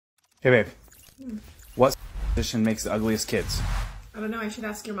Hey babe, what position makes the ugliest kids? I don't know, I should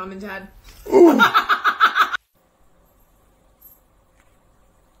ask your mom and dad. Ew!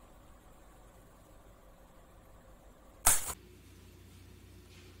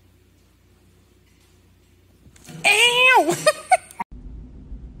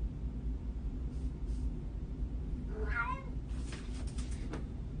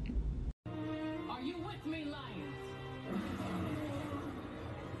 Are you with me, lions?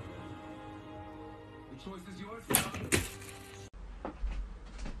 The choice is yours now.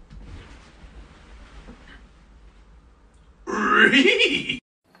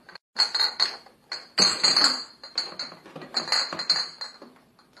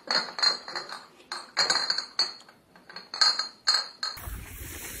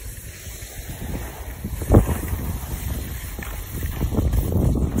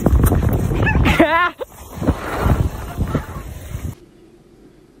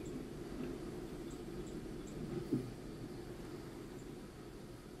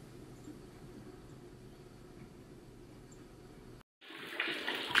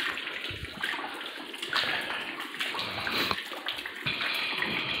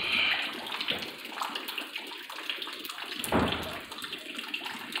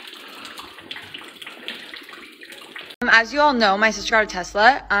 As you all know, my sister got a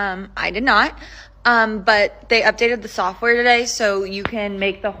Tesla. I did not. But they updated the software today so you can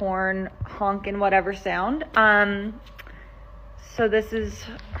make the horn honk in whatever sound. So this is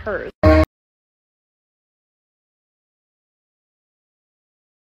hers.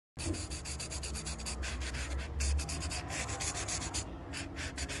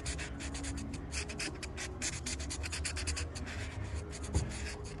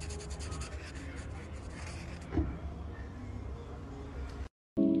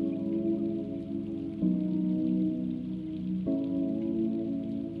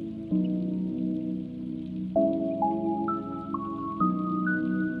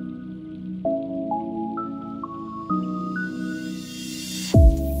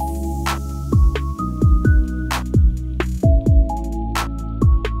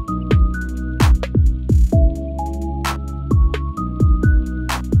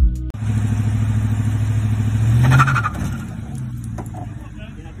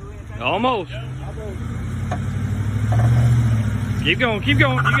 Almost. Keep going, keep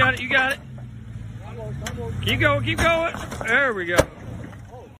going. You got it, you got it. Keep going, keep going. There we go.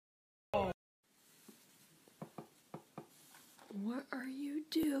 What are you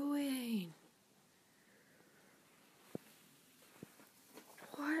doing?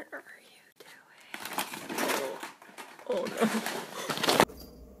 What are you doing? Oh no.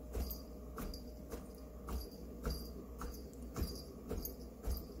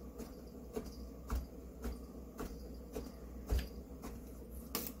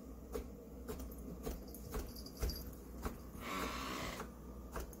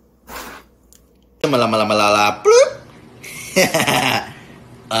 Malamalala, bloop.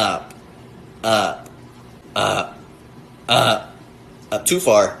 Up, up, up, up, up too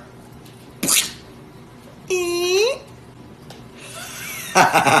far.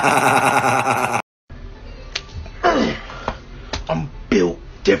 I'm built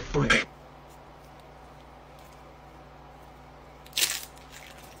different.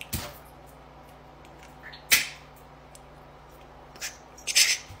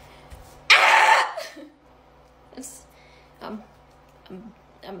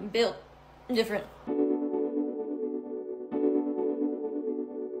 I'm built different.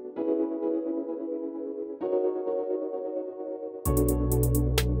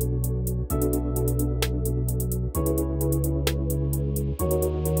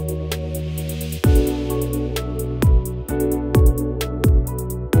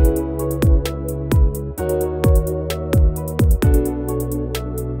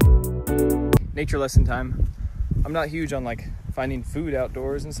 Nature lesson time. I'm not huge on like finding food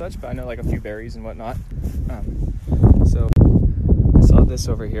outdoors and such, but I know like a few berries and whatnot. So I saw this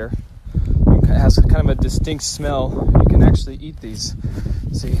over here. It has kind of a distinct smell. You can actually eat these.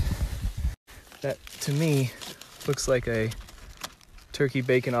 See, that to me looks like a turkey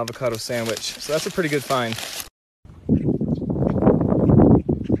bacon avocado sandwich. So that's a pretty good find.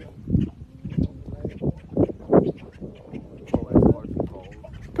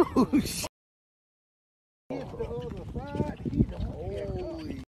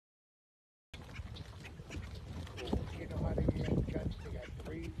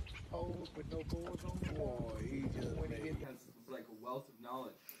 Like a wealth of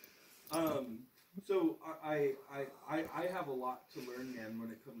knowledge. So I have a lot to learn, man,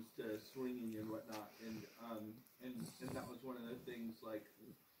 when it comes to swinging and whatnot, and that was one of the things. Like,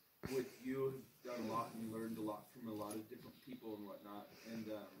 with you have done a lot and learned a lot from a lot of different people and whatnot,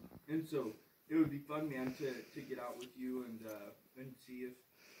 and so it would be fun, man, to get out with you and see if,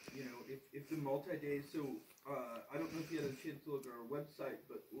 you know, if the multi-days. So I don't know if you had a chance to look at our website,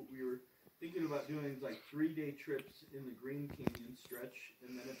 but what we were thinking about doing is like 3-day trips in the Green Canyon stretch,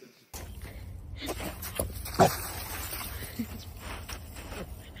 and then if it's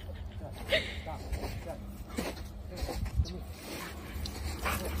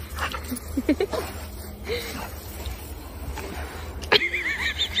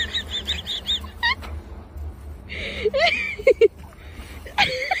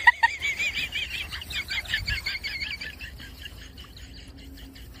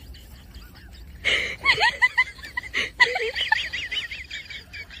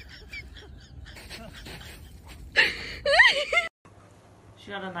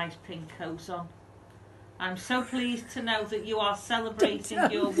She had a nice pink coat on. I'm so pleased to know that you are celebrating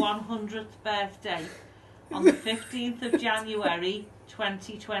your 100th birthday on the 15th of January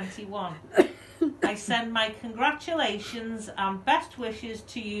 2021. I send my congratulations and best wishes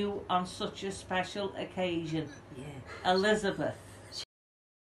to you on such a special occasion. Yeah. Elizabeth.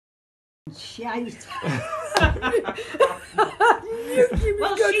 Shite.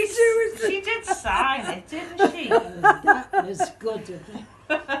 Well, she did sign it, didn't she? That was good of her.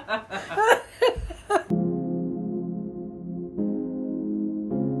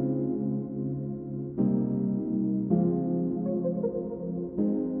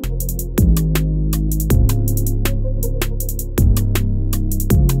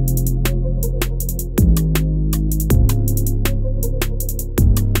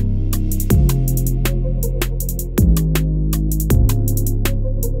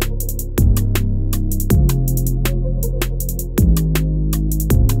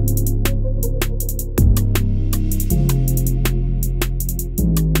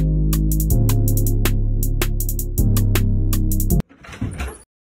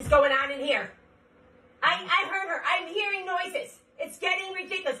 Going on in here? I heard her. I'm hearing noises. It's getting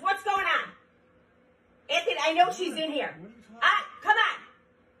ridiculous. What's going on? Anthony, I know she's in here. Come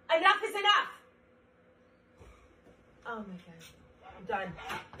on. Enough is enough. Oh my God. I'm done.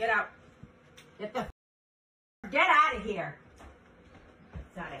 Get out. Get out of here.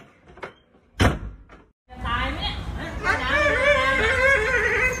 Sonic.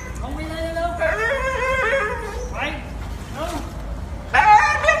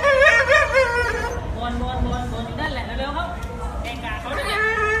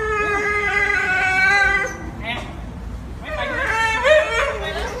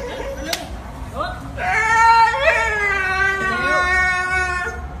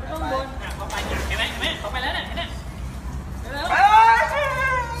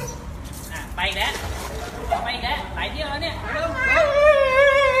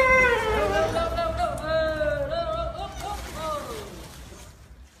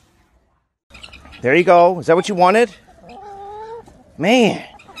 There you go. Is that what you wanted? Man.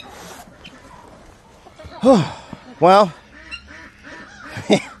 Well.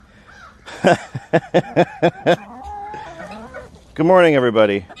 Good morning,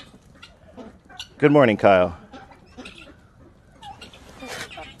 everybody. Good morning, Kyle.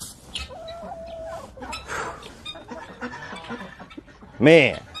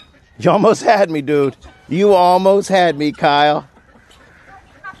 Man, you almost had me, dude. You almost had me, Kyle.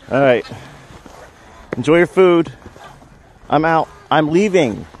 All right. Enjoy your food. I'm out. I'm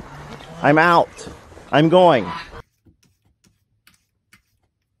leaving. I'm out. I'm going.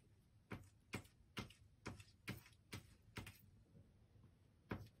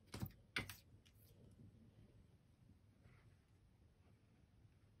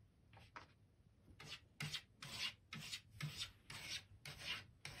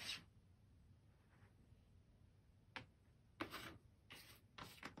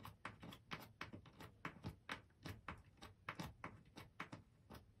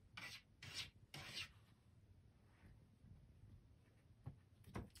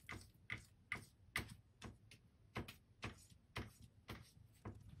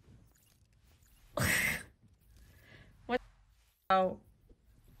 Oh,